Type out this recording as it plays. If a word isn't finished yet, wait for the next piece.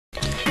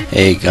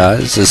Hey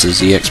guys, this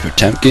is EX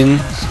Potemkin.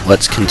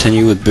 Let's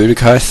continue with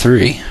Budokai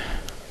 3.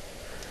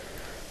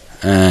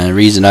 The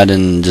reason I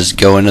didn't just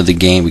go into the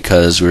game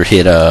because we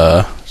hit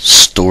a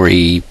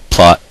story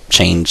plot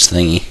change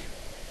thingy.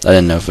 I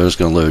didn't know if it was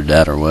going to load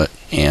that or what.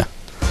 Yeah.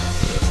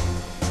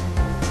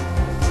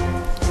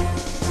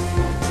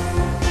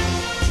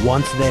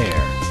 Once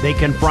there, they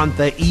confront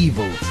the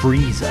evil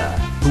Frieza,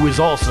 who is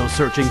also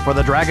searching for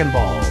the Dragon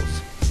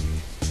Balls.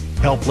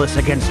 Helpless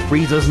against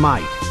Frieza's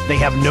might, they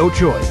have no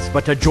choice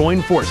but to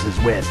join forces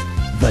with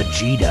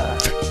Vegeta.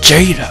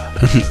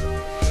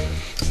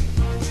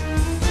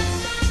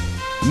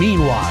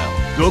 Meanwhile,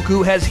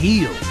 Goku has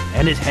healed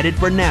and is headed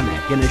for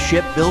Namek in a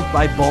ship built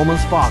by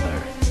Bulma's father.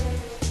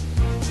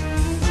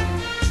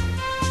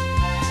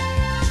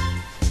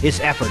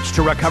 His efforts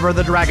to recover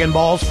the Dragon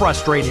Balls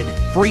frustrated,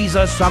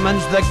 Frieza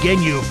summons the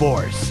Ginyu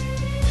Force.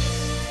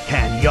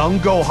 Can young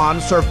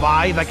Gohan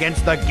survive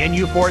against the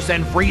Ginyu Force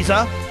and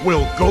Frieza?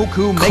 Will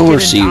Goku make it in time? Of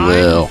course he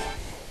will.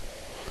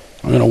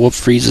 I'm gonna whoop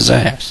Frieza's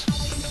ass.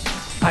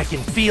 I can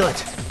feel it.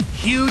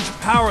 Huge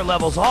power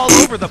levels all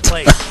over the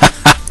place.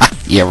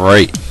 Yeah,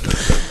 right.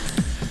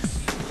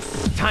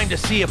 Time to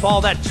see if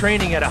all that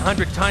training at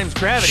 100 times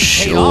gravity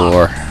paid off.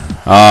 Sure.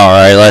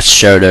 Alright, let's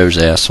show those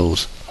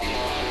assholes.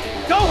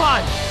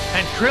 Gohan!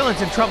 And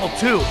Krillin's in trouble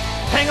too.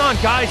 Hang on,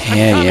 guys.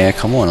 Yeah,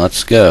 come on,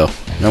 let's go.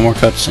 No more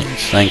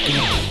cutscenes. Thank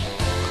you.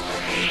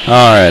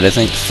 Alright, I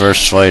think the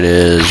first fight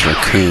is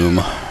Raccoon.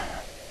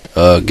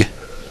 Ugh.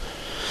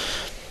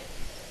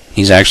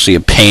 He's actually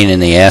a pain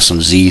in the ass on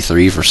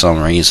Z3 for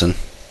some reason.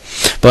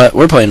 But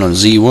we're playing on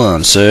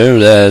Z1, so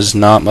that's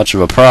not much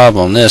of a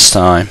problem this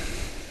time.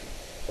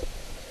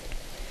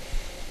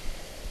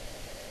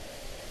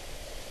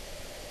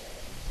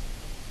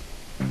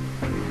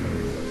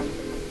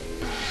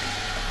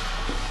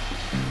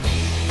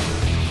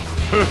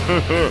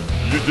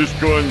 You just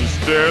going to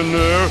stand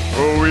there,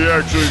 or are we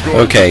actually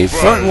going Okay, to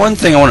fight? one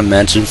thing I want to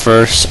mention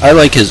first, I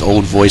like his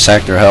old voice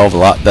actor a hell of a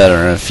lot better,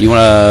 and if you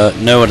want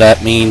to know what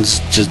that means,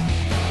 just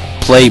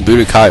play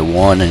Budokai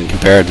 1 and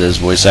compare it to his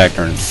voice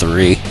actor in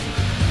 3.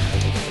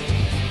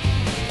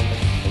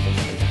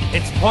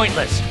 It's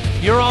pointless.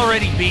 You're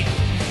already beaten.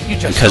 You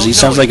just Because he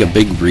sounds like a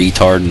big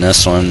retard in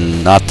this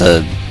one, not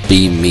to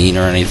be mean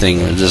or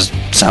anything, it just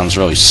sounds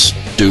really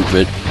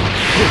stupid.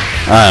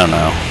 I don't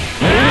know.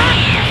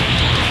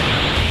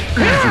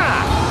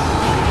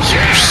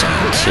 Super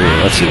Saiyan 2,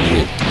 let's see what we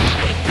get.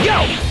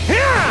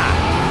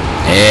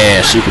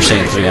 Yeah, Super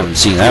Saiyan 3, I haven't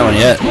seen that one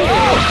yet.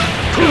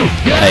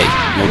 Hey,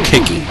 no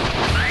kicking.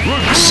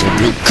 I said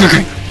no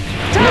kicking.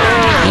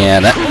 Yeah,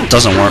 that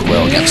doesn't work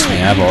well against me.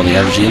 I have all the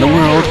energy in the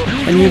world,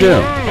 and you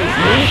do.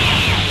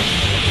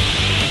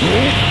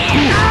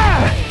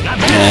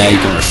 Yeah, you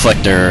can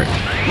reflect their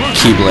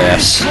key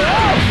blasts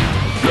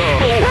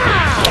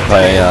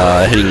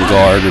by hitting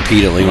guard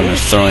repeatedly when they're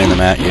throwing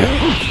them at you.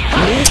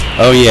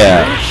 Oh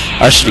yeah,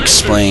 I should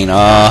explain.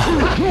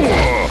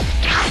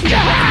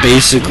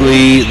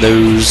 Basically,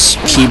 those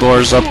key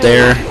bars up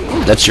there,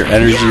 that's your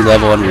energy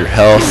level and your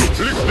health.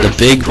 The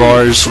big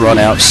bars run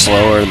out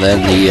slower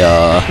than the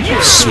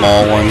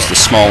small ones. The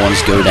small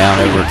ones go down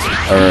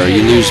or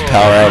you lose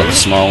power out of the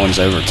small ones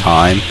over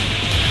time.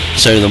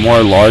 So the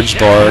more large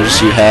bars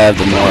you have,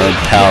 the more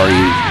power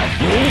you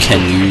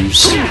can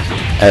use.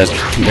 As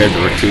compared to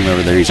Raccoon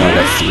over there, he's only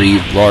got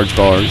 3 large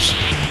bars.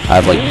 I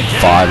have like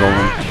 5 of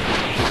them.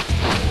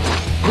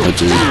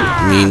 Which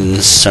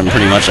means I'm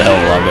pretty much a hell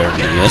of a lot better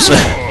than this.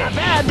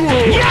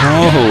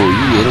 Oh,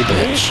 you little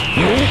bitch.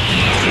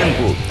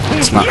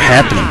 It's not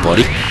happening,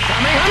 buddy.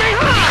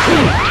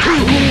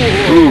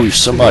 Ooh,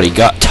 somebody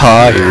got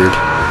tired.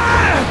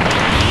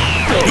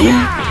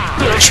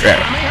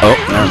 Oh,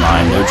 never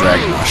mind. No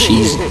Dragon Ball.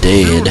 She's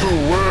dead.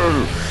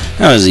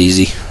 That was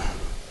easy.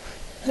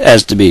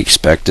 As to be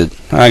expected.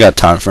 I got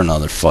time for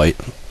another fight.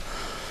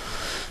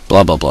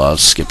 Blah, blah, blah.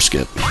 Skip.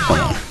 Hold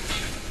on.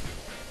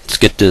 Let's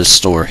get to the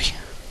story.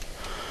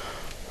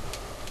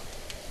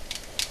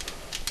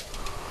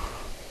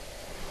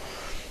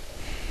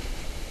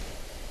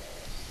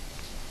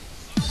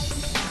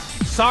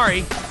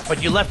 Sorry,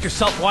 but you left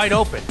yourself wide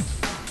open.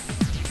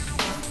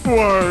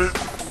 What?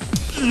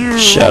 You...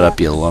 Shut up,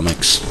 you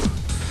lummox.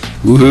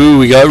 Woohoo,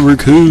 we got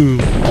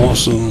Raccoon.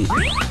 Awesome.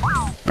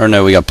 Or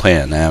no, we got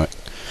Planet Namek.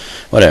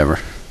 Whatever.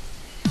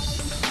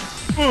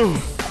 Who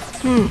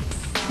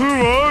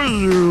are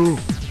you?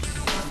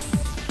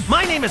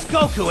 My name is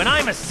Goku, and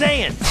I'm a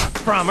Saiyan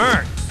from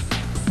Earth.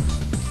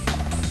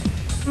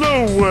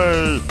 No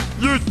way!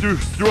 You're too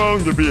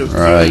strong to be a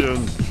Right.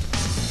 Saiyan.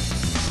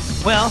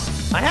 Well,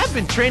 I have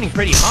been training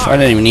pretty I hard.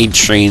 didn't even need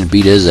training to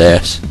beat his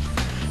ass.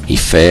 He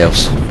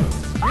fails.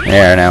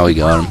 There, now we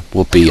got him.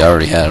 Whoopee, I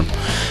already had him.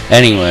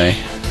 Anyway.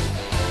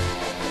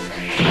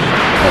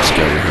 Let's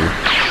go over here.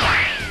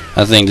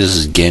 I think this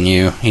is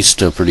Ginyu. He's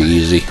still pretty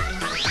easy.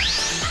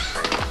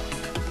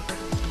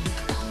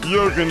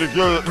 You're gonna get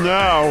it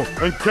now,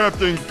 and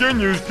Captain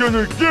Ginyu's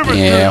gonna give it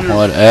Yeah, to you!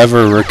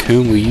 whatever,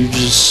 Raccoon. Will you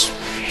just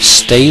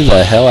stay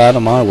the hell out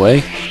of my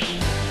way?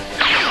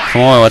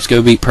 Come on, let's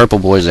go beat Purple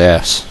Boy's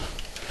ass.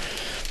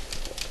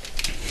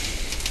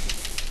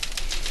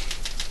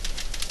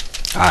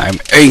 I'm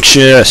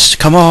anxious.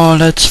 Come on,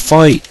 let's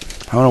fight.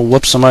 I want to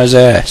whoop somebody's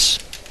ass.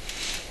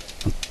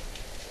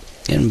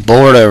 Getting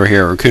bored over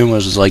here.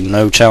 Rakuma's is like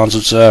no challenge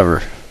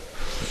whatsoever.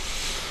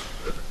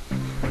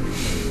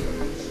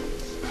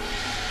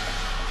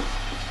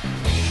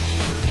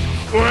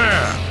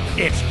 Well,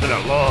 it's been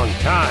a long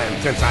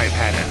time since I've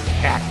had an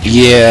active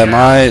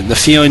Yeah, the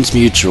feeling's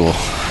mutual.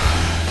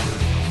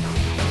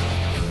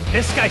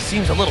 This guy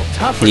seems a little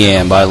tougher.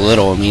 Yeah, and by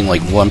little I mean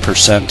like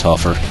 1%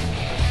 tougher.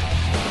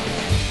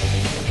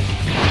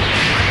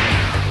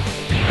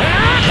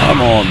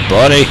 Come on,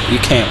 buddy. You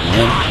can't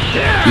win.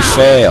 You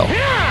fail.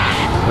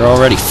 You're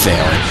already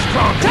failing.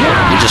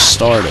 You just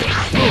started.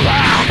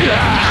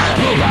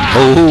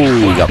 Oh,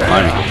 you got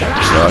behind me.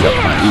 So I got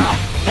behind you.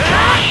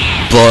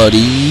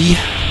 Buddy.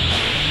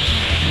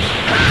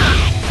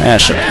 Ah,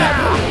 shut up.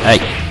 Hey.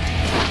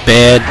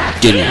 Bad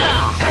dinner.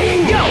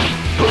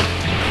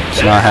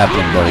 It's not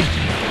happening, buddy.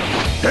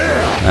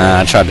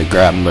 I tried to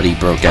grab him, but he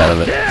broke out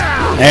of it.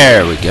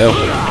 There we go.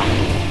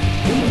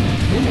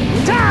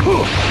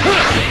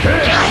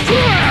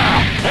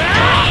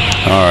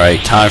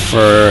 Alright, time for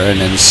an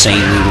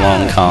insanely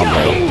long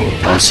combo.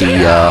 Once he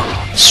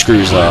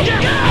screws up.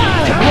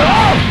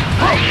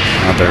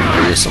 I better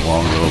do this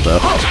along a little though.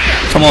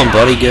 Come on,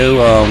 buddy,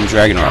 go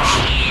Dragon Rush.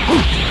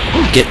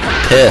 Get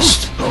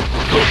pissed.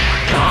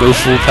 Go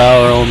full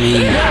power on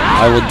me.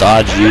 I will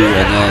dodge you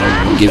and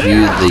then give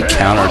you the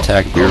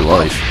counterattack of your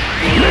life.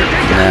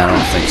 Nah, I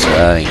don't think so.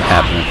 That ain't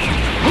happening.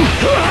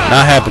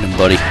 Not happening,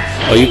 buddy.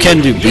 Oh, you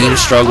can do beam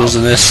struggles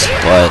in this,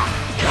 but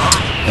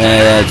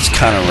it's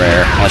kind of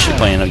rare unless you're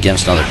playing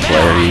against another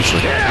player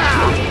usually.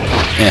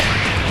 Yeah.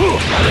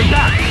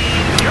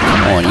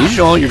 Come on, use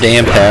all your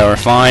damn power.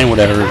 Fine,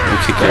 whatever.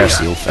 We'll kick your ass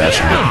the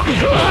old-fashioned way.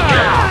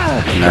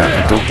 No,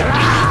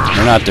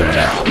 we're not doing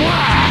that.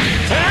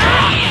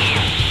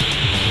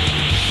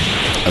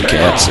 Okay,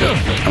 that's it.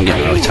 I'm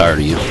getting really tired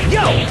of you.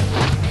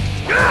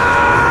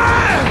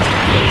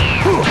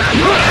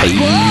 Hey.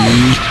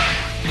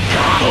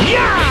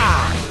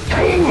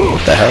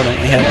 What the hell don't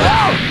we have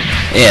that?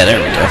 Yeah, there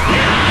we go.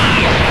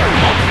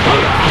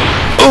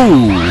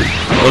 Ooh!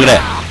 Look at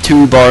that.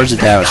 2 bars of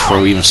damage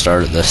before we even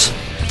started this.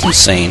 It's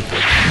insane.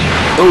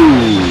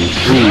 Ooh!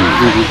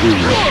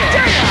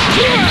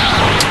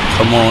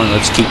 Come on,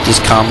 let's keep this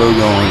combo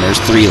going. There's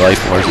 3 life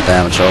bars of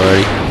damage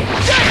already.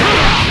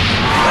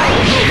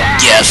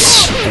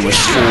 Yes! It was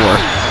 4.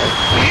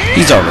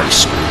 He's already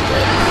screwed up.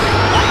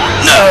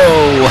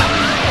 No!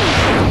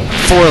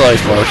 4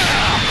 life bars.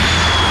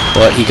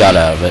 But he got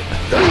out of it.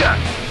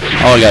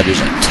 All I gotta do is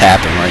like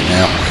tap him right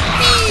now.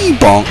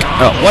 Bonk.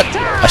 Oh, what?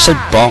 I said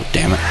bonk,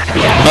 damn it.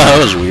 Oh, that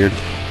was weird.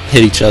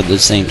 Hit each other at the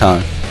same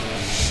time.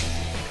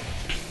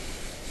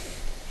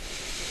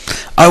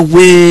 I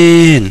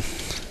win!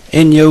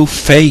 In your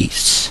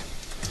face.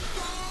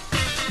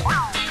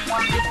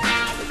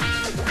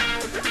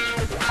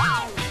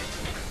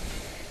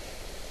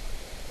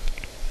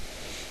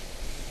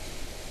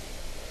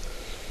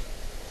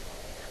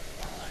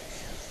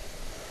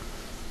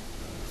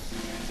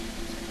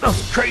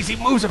 Those crazy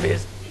moves of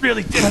his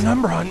really did a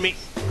number on me,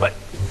 but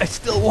I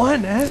still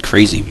won, eh?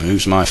 Crazy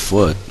moves my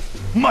foot.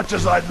 Much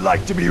as I'd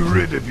like to be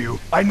rid of you,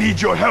 I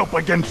need your help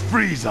against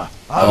Frieza.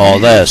 Oh,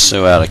 that is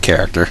so out of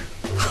character.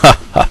 Ha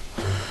ha.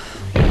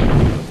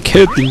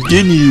 Captain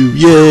Ginyu,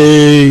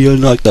 yay!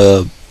 Unlock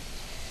the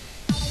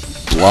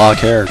blah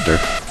character.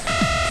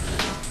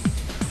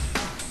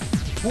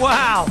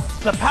 Wow,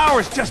 the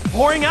power's just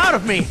pouring out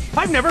of me.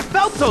 I've never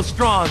felt so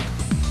strong.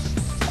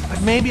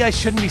 But maybe I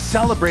shouldn't be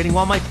celebrating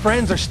while my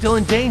friends are still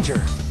in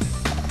danger.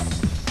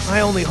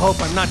 I only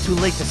hope I'm not too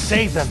late to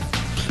save them.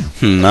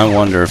 I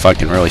wonder if I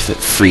can really fit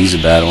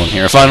Frieza battle in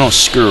here. If I don't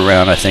screw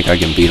around, I think I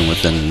can beat him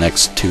within the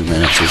next 2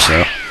 minutes or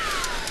so.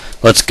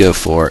 Let's go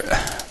for it.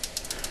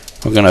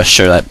 We're gonna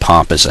show that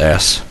pompous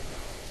ass.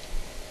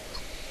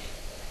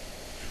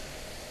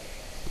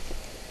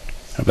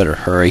 I better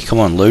hurry. Come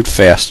on, load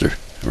faster.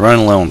 We're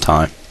running low on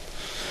time.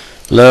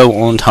 Low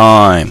on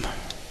time.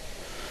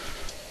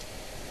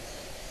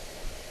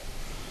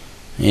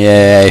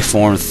 Yay,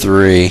 Form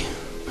 3.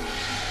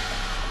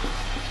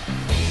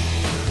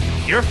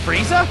 You're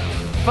Frieza?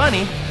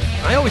 Funny.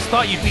 I always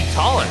thought you'd be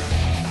taller.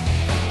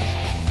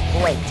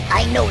 Wait,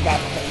 I know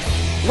that face.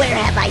 Where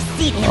have I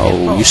seen him Oh,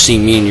 before? you see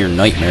me in your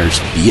nightmares,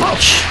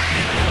 bitch.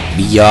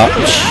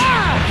 Biatch.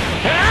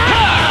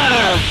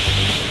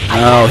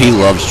 Oh, he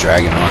loves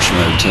Dragon Rush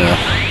mode too.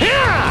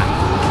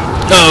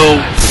 Oh,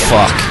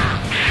 fuck.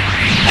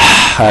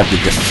 I have to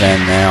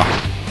defend now.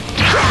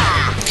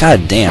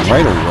 God damn,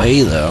 right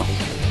away though.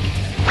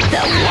 The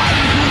one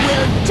who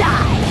will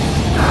die.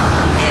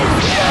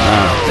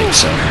 I don't think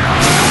so.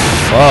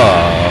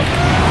 Fuck.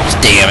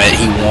 Damn it,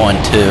 he won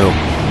too.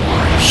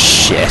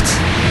 Shit.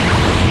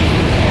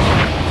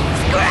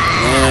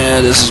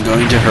 Yeah, this is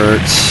going to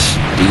hurt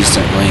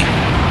decently.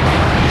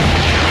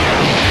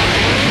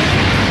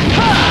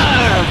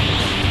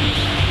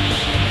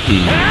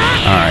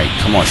 Alright,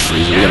 come on,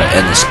 Frieza. We gotta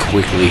end this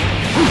quickly.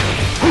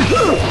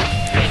 Oh.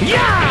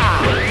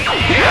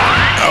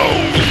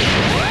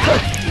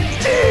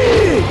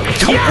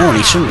 Come on, he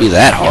mean, it shouldn't be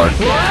that hard.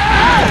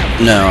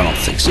 No, I don't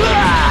think so.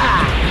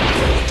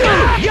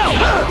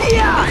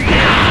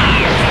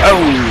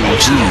 Oh,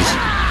 jeez.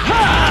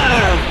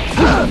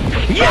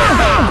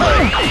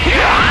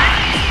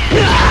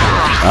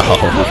 Oh,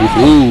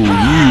 ooh,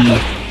 you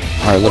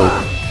are a little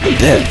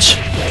bitch.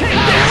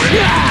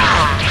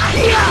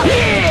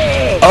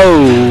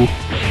 Oh,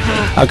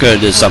 I could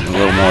have did something a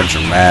little more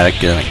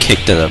dramatic and a kick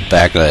to the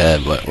back of the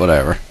head, but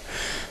whatever.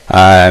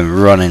 I'm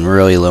running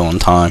really low on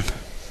time.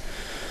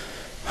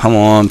 Come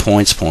on,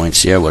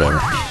 points. Yeah, whatever.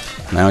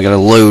 Now I got a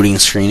loading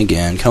screen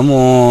again. Come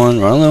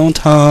on, run low on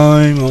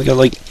time. I got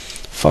like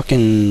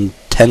fucking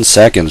 10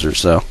 seconds or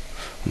so.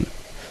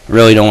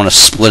 Really don't want to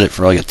split it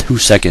for like a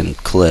 2-second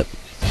clip.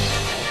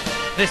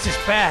 This is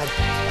bad.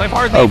 I've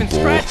hardly even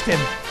scratched him.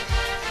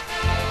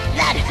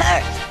 That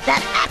hurts.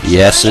 That actually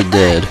Yes, it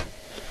did.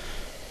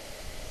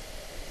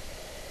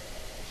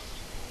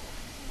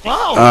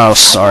 Whoa. Oh,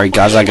 sorry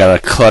guys, I gotta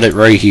cut it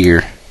right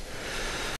here.